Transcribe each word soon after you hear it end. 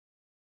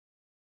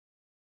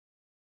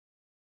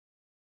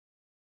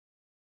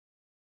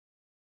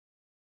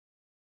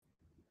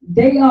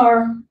They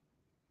are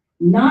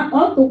not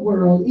of the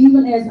world,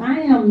 even as I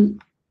am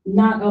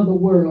not of the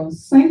world.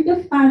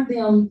 Sanctify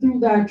them through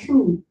thy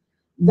truth.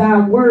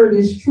 Thy word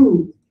is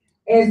truth.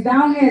 As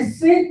thou hast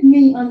sent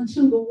me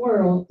unto the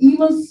world,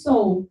 even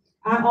so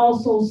I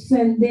also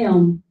send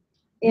them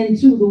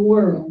into the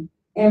world.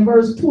 And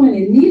verse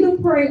 20, neither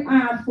pray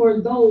I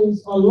for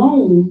those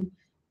alone,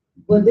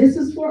 but this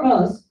is for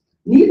us.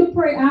 Neither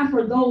pray I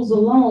for those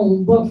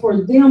alone, but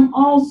for them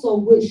also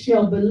which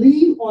shall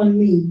believe on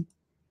me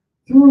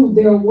through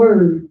their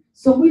word.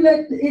 So we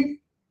let it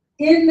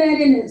in that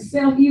in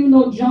itself, even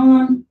though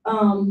John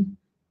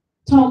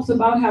talks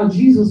about how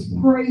Jesus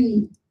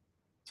prayed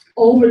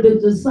over the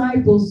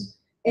disciples,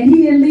 and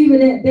he didn't leave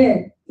it at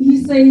that.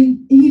 He said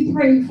he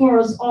prayed for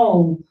us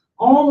all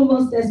of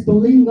us that's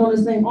believing on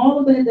his name, all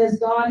of that that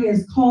God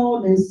has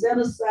called and set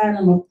aside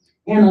and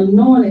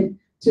anointed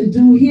to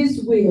do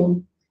his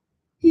will.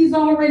 He's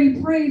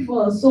already prayed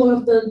for us. So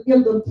if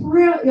the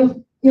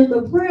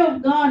prayer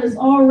of God is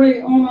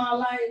already on our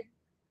life,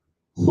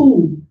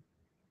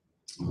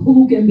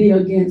 who can be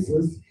against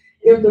us?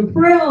 If the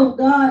prayer of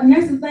God, and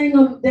that's the thing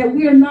of that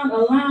we are not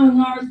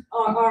allowing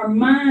our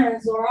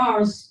minds or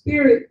our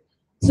spirit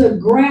to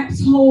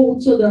grasp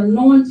hold to the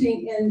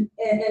anointing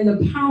and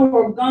the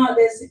power of God.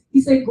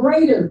 He said,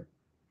 greater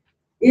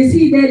is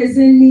he that is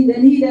in me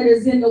than he that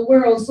is in the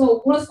world.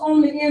 So what's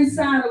on the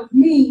inside of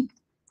me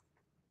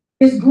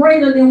is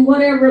greater than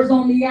whatever is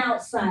on the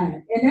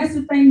outside. And that's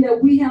the thing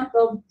that we have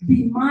to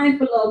be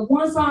mindful of.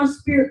 Once our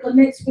spirit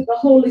connects with the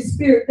Holy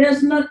Spirit,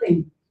 there's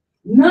nothing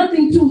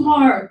too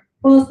hard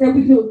for us that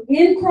we do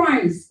in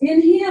Christ,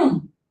 in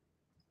him.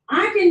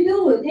 I can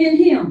do it in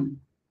him.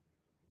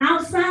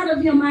 Outside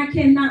of him, I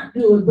cannot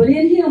do it. But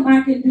in him,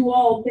 I can do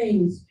all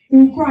things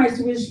through Christ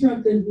who has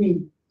strengthened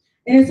me.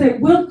 And it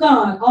said, with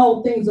God,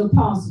 all things are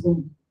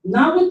possible.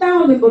 Not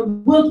without him, but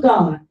with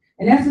God.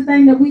 And that's the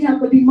thing that we have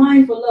to be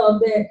mindful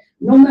of, that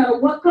no matter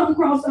what comes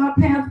across our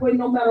pathway,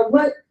 no matter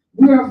what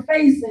we are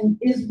facing,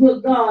 is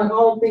with God,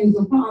 all things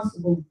are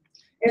possible.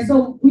 And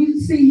so we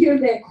see here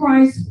that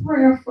Christ's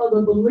prayer for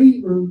the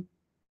believer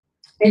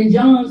in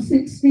John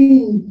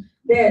 16,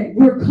 that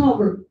we're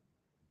covered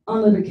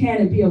under the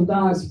canopy of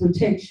God's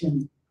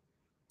protection.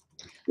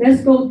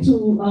 Let's go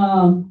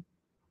to,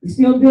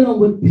 still dealing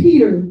with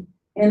Peter,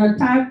 and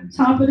I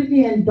top it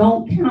again,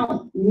 don't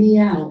count me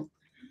out.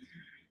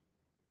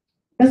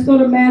 Let's go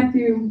to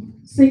Matthew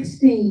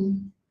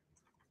 16.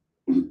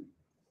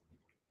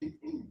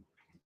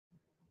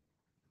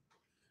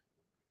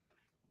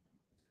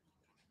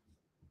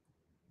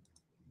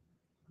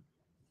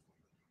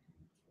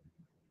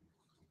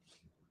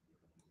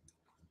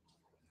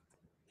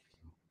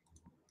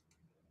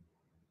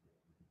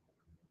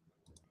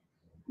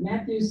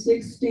 Matthew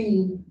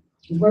 16,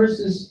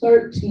 verses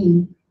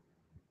 13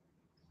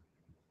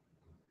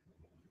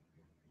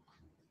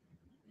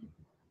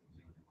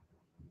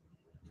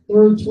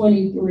 through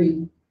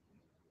 23.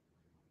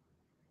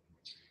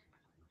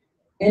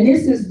 And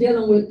this is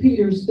dealing with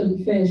Peter's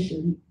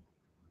confession.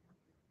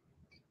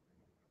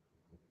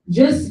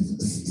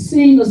 Just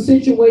seeing a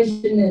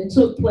situation that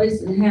took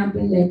place and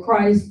happened that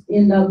Christ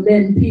ended up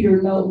letting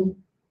Peter know.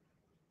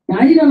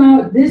 Now, you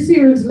know, this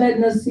here is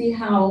letting us see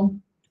how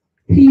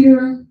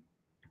Peter,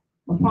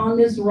 upon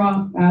this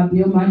rock, I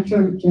build my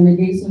church, and the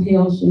gates of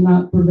hell shall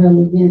not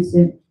prevail against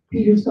it.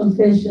 Peter's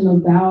confession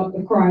of thou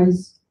the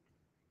Christ.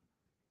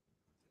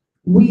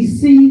 We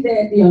see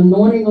that the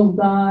anointing of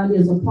God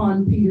is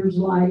upon Peter's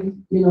life.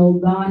 You know,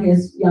 God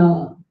has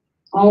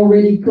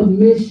already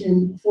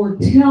commissioned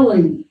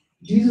foretelling.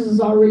 Jesus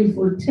is already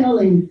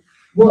foretelling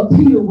what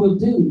Peter will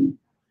do.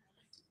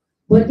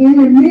 But in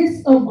the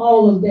midst of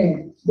all of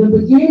that, the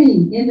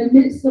beginning, in the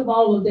midst of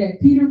all of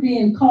that, Peter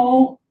being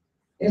called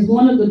as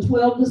one of the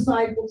 12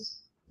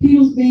 disciples,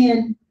 Peter's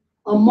being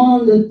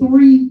among the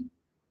 3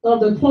 of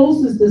the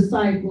closest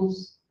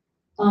disciples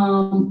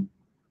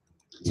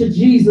to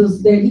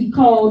Jesus that he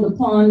called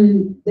upon,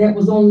 and that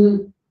was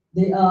on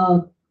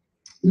the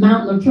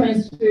mountain of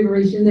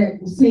transfiguration, that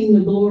was seeing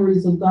the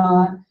glories of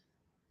God.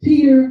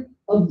 Peter,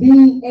 of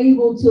being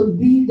able to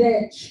be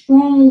that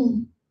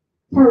strong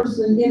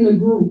person in the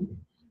group.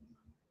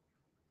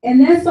 And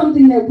that's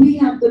something that we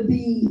have to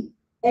be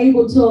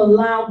able to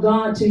allow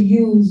God to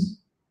use.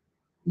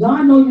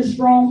 God knows your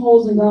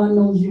strongholds and God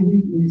knows your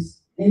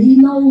weakness. And he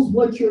knows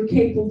what you're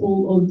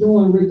capable of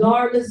doing,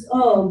 regardless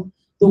of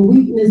the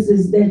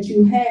weaknesses that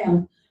you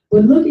have.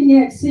 But looking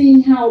at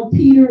seeing how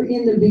Peter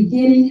in the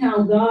beginning,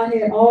 how God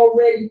had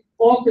already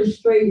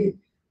orchestrated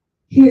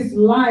his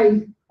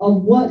life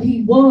of what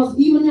he was,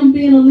 even him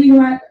being a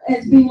leader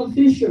as being a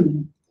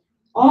fisherman.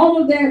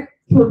 All of that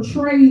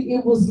portrayed,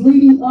 it was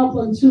leading up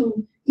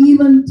unto,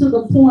 even to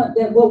the point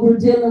that what we're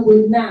dealing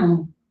with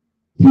now,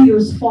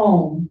 Peter's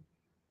fall,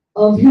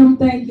 of him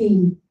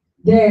thinking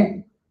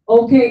that,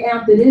 okay,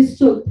 after this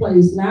took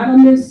place, now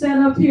I'm been set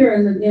up here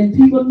and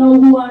people know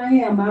who I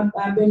am. I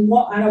done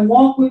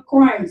walked with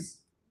Christ.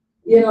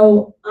 You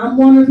know, I'm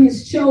one of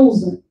his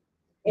chosen.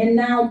 And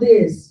now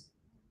this.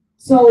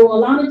 So a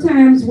lot of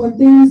times when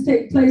things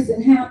take place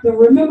and happen,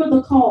 remember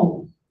the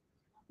call.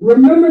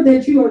 Remember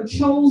that you are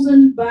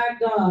chosen by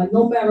God.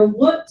 No matter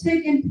what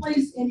taking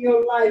place in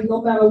your life,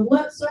 no matter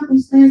what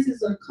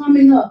circumstances are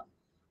coming up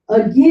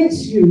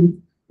against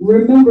you,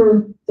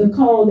 remember the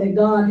call that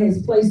God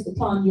has placed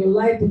upon your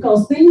life,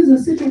 because things and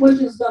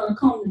situations are going to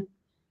come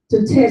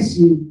to test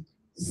you.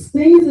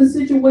 Things and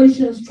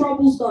situations,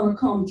 trouble's going to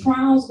come,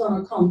 trials going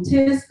to come,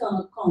 tests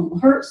going to come,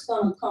 hurt's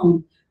going to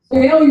come,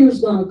 failure's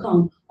going to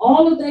come.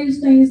 All of these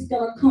things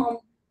going to come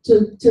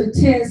to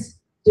test,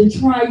 to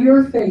try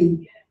your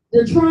faith.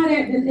 To try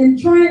that, and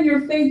trying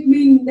your faith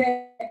meaning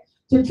that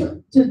to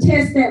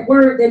test that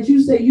word that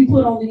you say you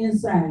put on the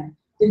inside.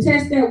 To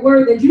test that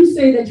word that you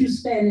say that you're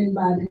standing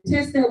by. To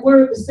test that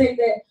word to say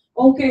that,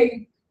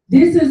 okay,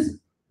 this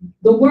is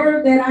the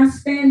word that I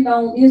stand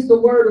on is the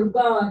word of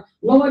God.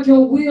 Lord,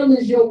 your will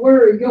is your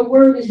word. Your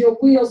word is your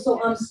will.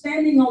 So I'm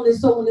standing on this.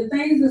 So when the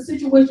things and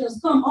situations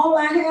come, all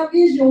I have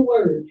is your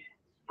word.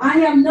 I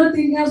have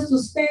nothing else to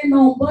stand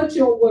on but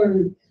your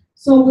word.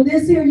 So with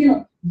this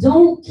here,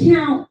 don't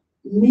count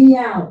me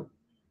out.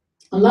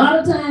 A lot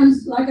of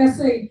times, like I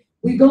say,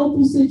 we go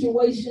through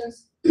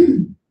situations,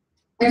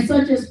 and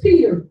such as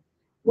Peter,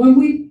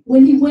 when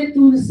he went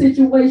through the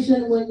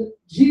situation when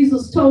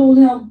Jesus told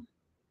him,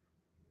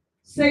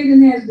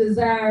 Satan has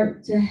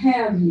desired to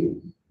have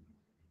you,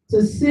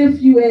 to sift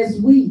you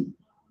as wheat,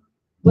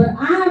 but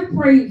I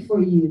prayed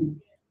for you.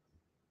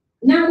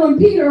 Now, when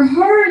Peter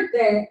heard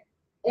that,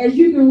 as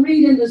you can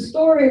read in the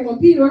story, when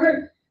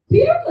Peter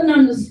couldn't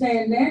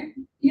understand that.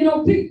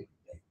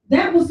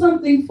 That was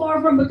something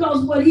far from,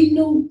 because what he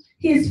knew,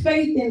 his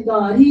faith in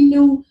God. He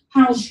knew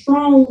how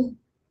strong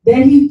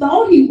that he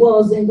thought he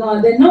was in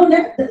God.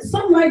 That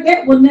something like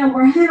that would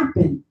never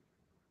happen.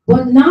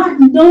 But not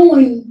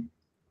knowing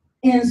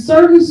in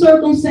certain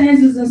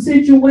circumstances and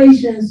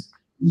situations,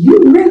 you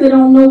really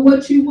don't know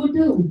what you would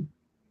do.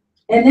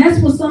 And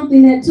that's what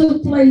something that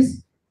took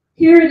place.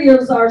 Here it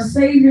is, our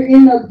Savior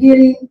ended up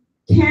getting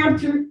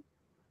captured,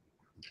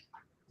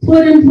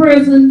 put in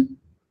prison.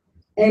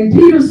 And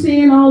Peter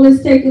seeing all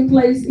this taking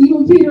place,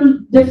 even Peter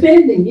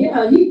defending.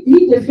 Yeah,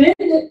 he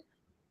defended.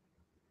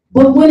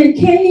 But when it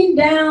came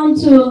down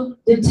to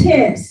the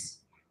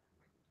test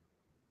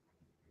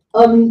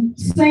of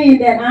saying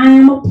that I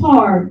am a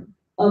part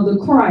of the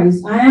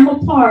Christ, I am a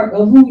part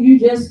of who you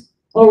just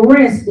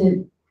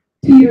arrested,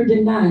 Peter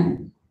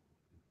denied.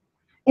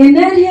 And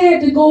that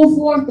had to go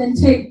forth and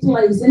take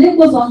place. And it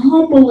was a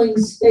humbling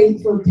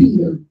state for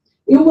Peter.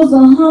 It was a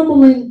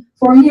humbling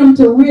for him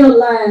to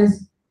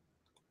realize,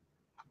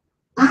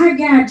 I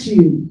got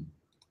you.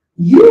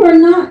 You are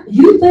not,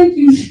 you think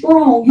you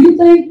strong. You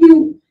think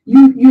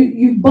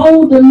you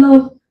bold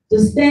enough to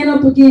stand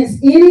up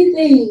against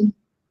anything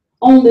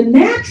on the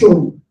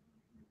natural,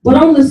 but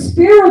on the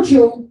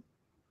spiritual,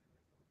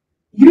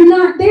 you're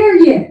not there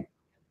yet.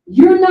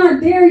 You're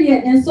not there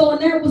yet. And so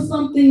that was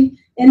something,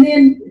 and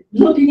then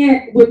looking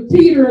at with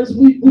Peter, as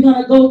we're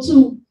going to go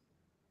to,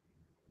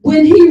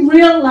 when he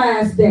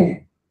realized that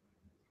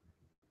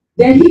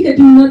he could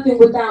do nothing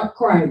without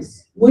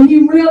Christ. When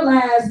he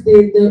realized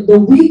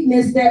the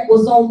weakness that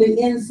was on the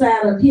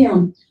inside of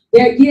him,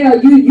 that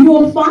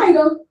you're a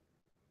fighter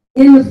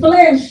in the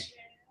flesh,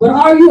 but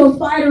are you a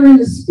fighter in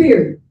the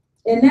spirit?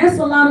 And that's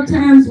a lot of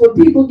times where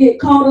people get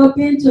caught up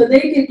into,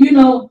 they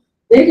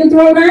can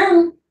throw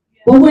down.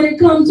 But when it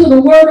comes to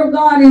the word of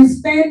God and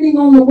standing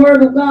on the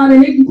word of God,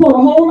 and they can quote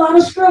a whole lot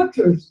of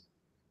scriptures,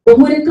 but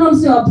when it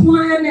comes to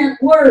applying that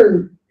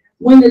word,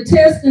 when the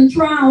tests and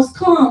trials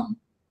come,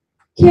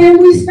 can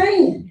we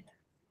stand?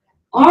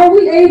 Are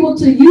we able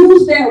to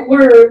use that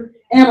word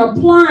and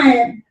apply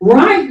it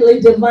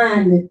rightly,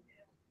 divinely?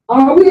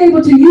 Are we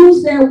able to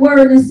use that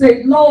word and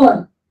say,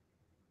 Lord,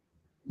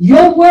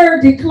 your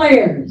word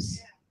declares,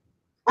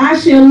 I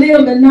shall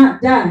live and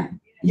not die.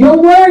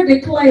 Your word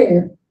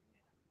declares,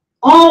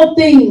 all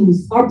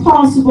things are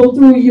possible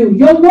through you.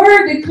 Your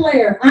word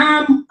declares,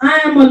 I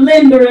am a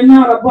lender and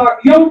not a borrower.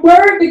 Your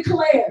word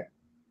declares,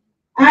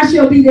 I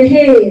shall be the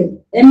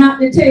head and not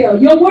the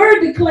tail. Your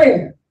word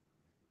declares.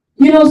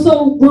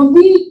 So when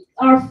we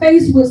are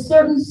faced with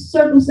certain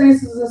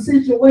circumstances and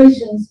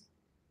situations,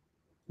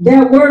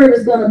 that word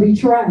is going to be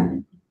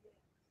tried.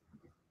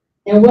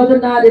 And whether or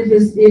not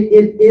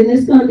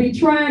it's going to be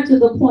tried to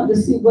the point to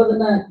see whether or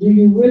not do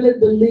you really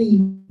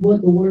believe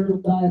what the word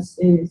of God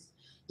says.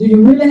 Do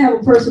you really have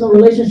a personal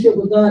relationship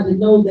with God to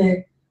know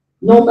that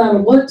no matter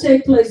what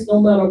takes place,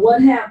 no matter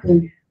what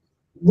happens,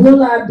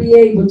 will I be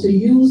able to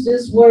use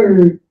this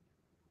word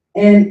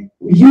and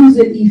use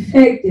it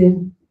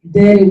effective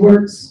that it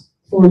works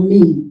for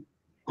me?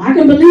 I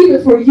can believe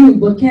it for you,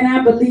 but can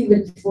I believe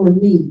it for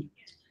me?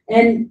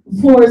 And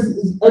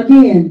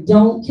again,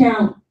 don't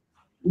count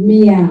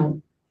me out.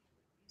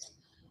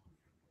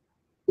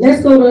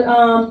 Let's go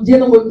to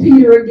dealing with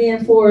Peter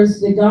again for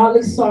us, the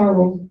godly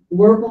sorrow,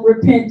 work of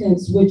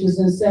repentance, which is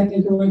in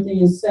 2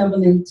 Corinthians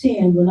 7 and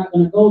 10. We're not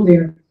going to go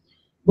there.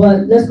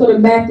 But let's go to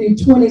Matthew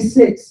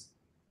 26.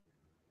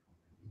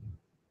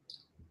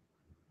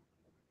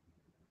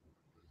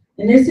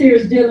 And this here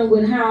is dealing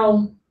with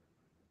how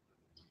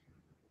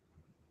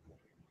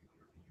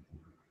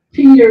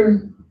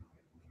Peter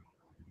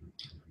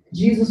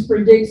Jesus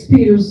predicts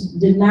Peter's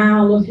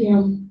denial of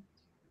him,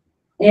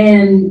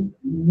 and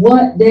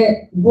what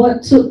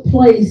took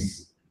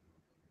place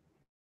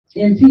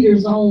in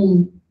Peter's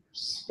own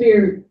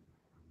spirit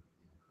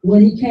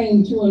when he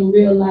came to and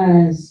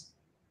realized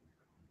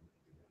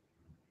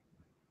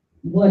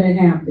what had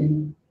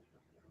happened.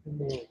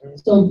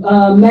 So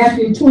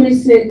Matthew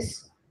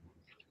 26,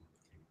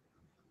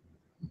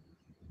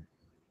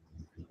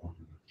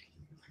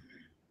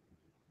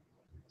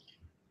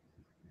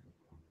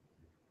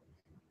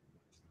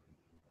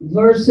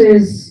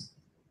 verses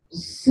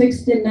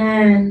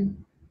 69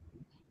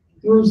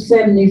 through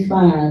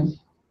 75.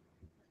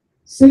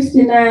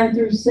 69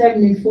 through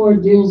 74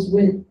 deals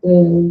with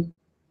the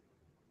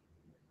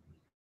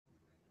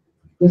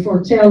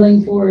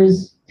foretelling for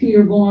his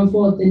Peter going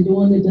forth and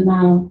doing the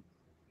denial.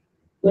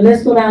 But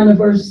let's go down to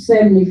verse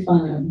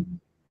 75.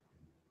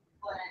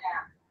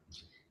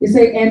 It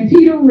says, and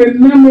Peter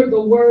remembered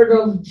the word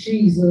of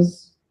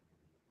Jesus,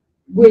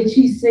 which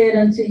he said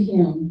unto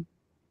him.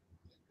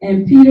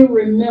 And Peter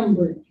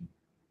remembered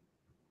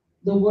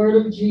the word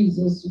of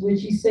Jesus,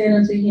 which he said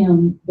unto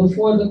him,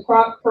 before the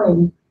cock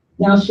crow,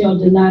 thou shalt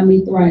deny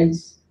me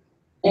thrice.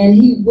 And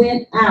he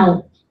went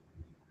out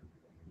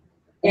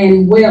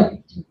and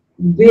wept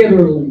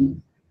bitterly,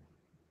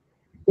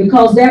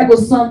 because that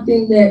was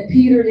something that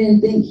Peter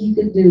didn't think he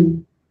could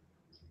do.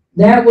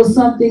 That was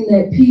something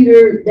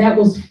that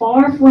was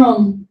far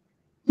from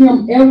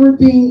him ever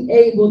being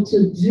able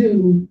to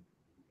do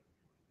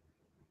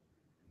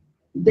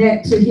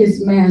that to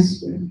his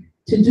master,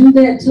 to do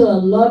that to a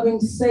loving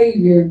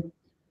Savior,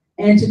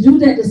 and to do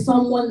that to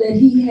someone that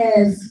he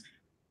has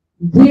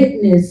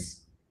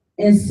witnessed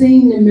and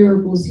seen the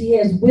miracles. He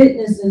has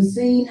witnessed and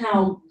seen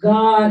how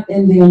God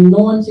and the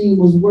anointing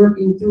was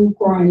working through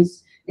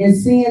Christ, and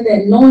seeing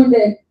that, knowing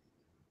that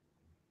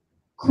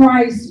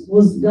Christ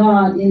was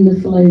God in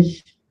the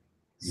flesh.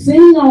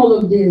 Seeing all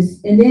of this,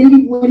 and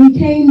then when he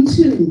came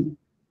to,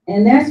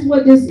 and that's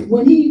what this,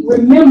 when he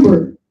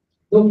remembered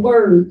the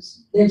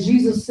words that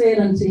Jesus said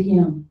unto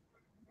him,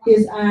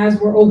 his eyes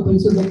were open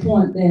to the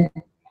point that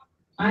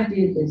I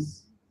did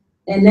this.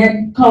 And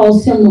that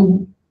caused him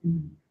to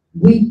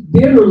weep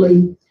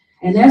bitterly.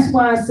 And that's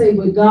why I say,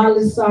 with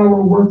godly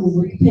sorrow work with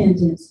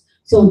repentance.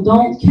 So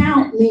don't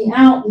count me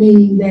out,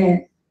 meaning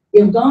that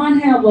if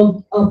God have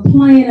a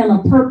plan and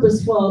a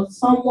purpose for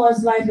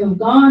someone's life, if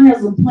God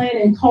has a plan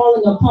and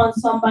calling upon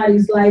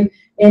somebody's life,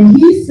 and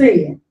he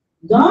said,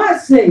 God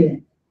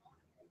said,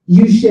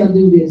 you shall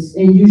do this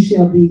and you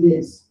shall be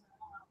this.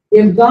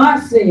 If God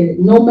said,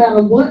 no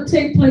matter what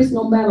take place,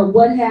 no matter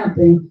what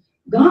happened,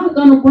 God's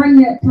going to bring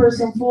that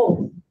person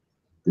forward.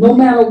 No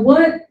matter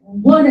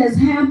what has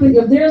happened,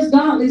 if there's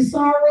godly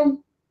sorrow,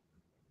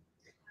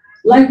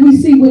 like we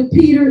see with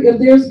Peter, if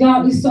there's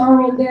godly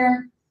sorrow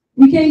there,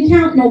 we can't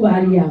count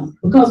nobody out,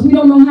 because we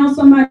don't know how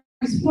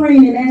somebody's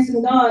praying and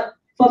asking God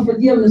for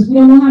forgiveness. We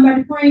don't know how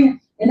somebody's praying.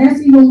 And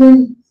that's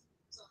even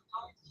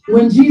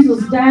when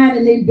Jesus died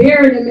and they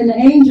buried him, and the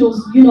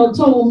angels,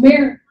 told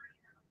Mary,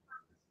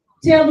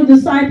 tell the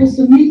disciples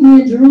to meet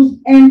me in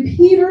Jerusalem, and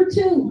Peter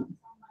too.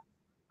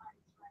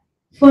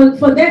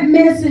 For that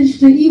message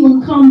to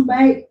even come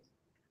back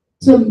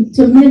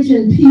to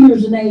mention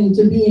Peter's name,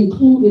 to be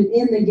included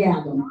in the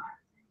gathering,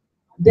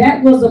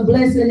 that was a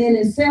blessing in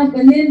itself.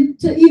 And then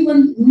to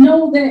even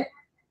know that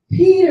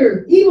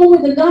Peter, even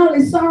with the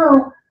godly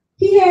sorrow,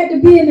 he had to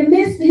be in the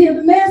midst to hear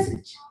the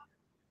message,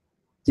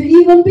 to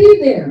even be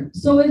there.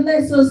 So it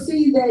lets us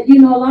see that, a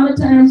lot of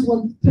times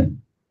when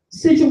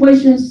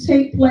situations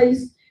take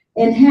place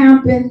and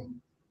happen,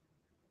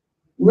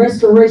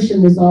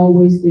 restoration is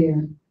always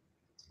there.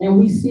 And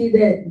we see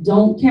that,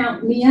 don't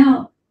count me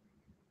out,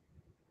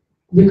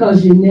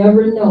 because you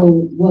never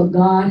know what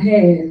God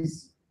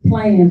has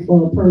planned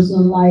for a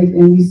person's life.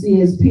 And we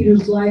see as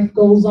Peter's life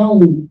goes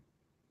on,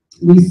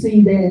 we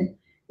see that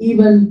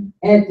even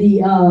at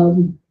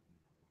the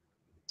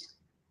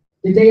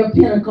day of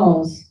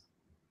Pentecost,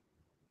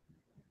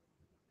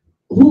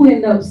 who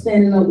ended up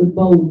standing up with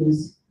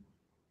boldness?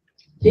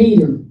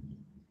 Peter.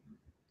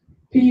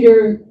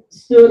 Peter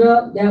stood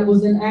up. That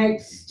was in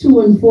Acts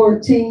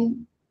 2:14.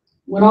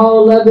 When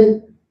all of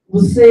it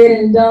was said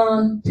and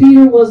done,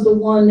 Peter was the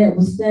one that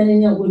was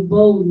standing up with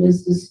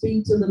boldness to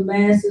speak to the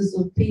masses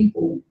of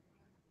people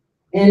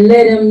and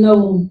let them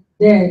know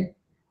that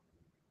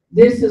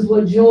this is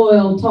what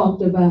Joel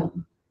talked about.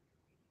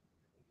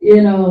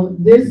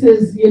 This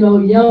is,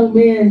 young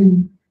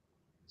men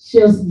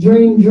shall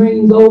dream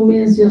dreams, old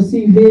men shall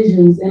see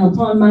visions, and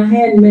upon my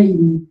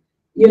handmaiden,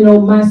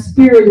 my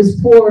spirit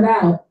is poured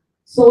out.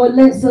 So it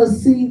lets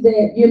us see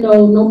that,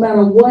 no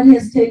matter what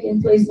has taken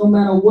place, no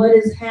matter what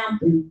has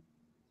happened,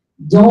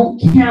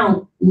 don't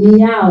count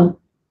me out,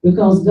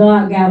 because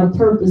God got a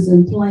purpose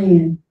and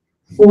plan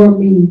for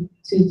me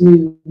to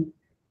do.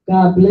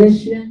 God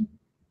bless you.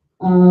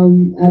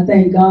 I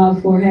thank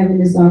God for having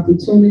this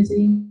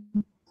opportunity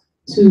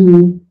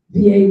to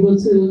be able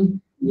to,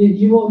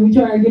 you want me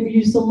trying to give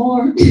you some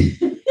more?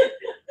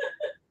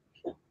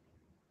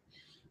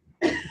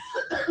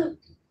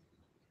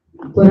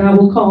 But I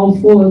will call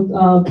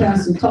forth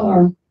Pastor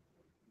Tar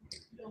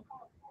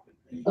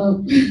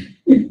of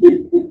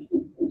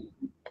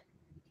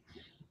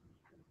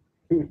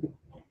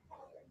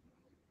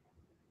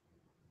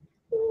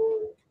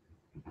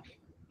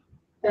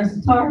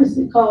Pastor Taurus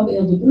called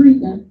Elder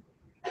Green.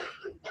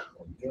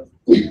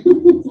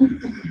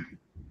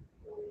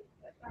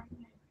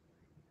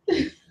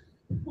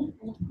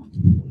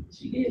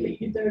 She did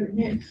leave you 30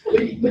 minutes.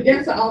 But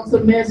that's an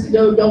awesome message,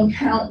 though. Don't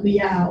count me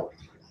out.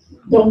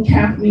 Don't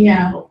count me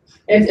out.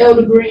 As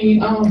Elder Green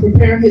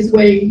preparing his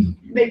way,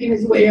 making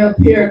his way up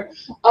here,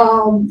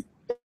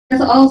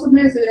 that's an awesome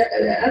message.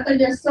 I think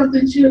that's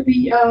something should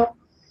be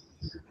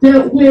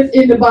dealt with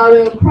in the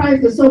body of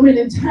Christ. Because so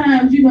many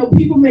times, you know,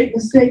 people make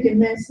mistakes and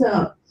mess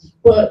up.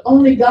 But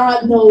only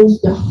God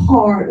knows the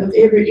heart of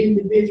every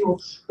individual.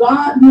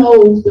 God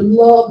knows the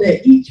love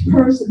that each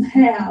person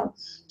have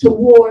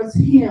towards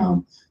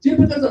Him. Just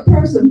because a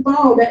person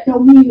fall, that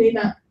don't mean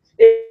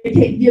they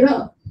can't get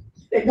up.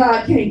 That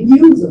God can't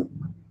use them.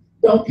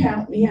 Don't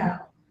count me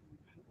out.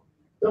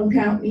 Don't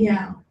count me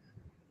out.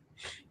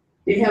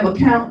 They have a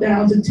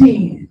countdown to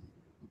 10,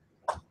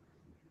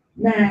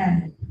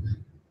 9,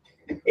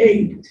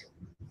 8,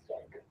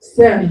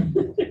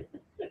 7,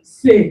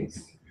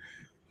 6,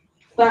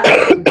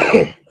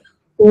 5,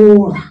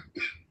 4,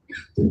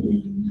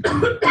 3,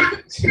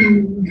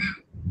 2.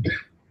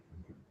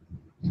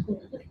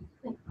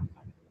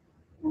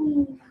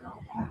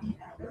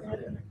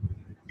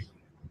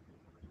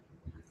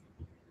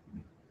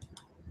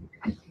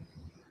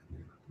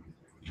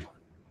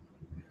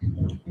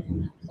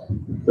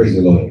 Praise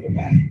the Lord,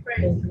 everybody.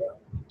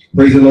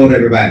 Praise the Lord,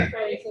 everybody.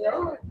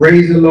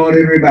 Praise the Lord,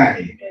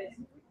 everybody.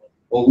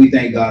 Oh, we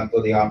thank God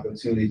for the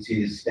opportunity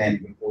to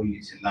stand before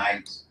you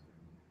tonight.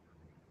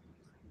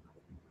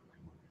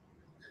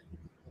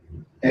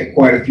 Had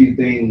quite a few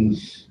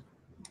things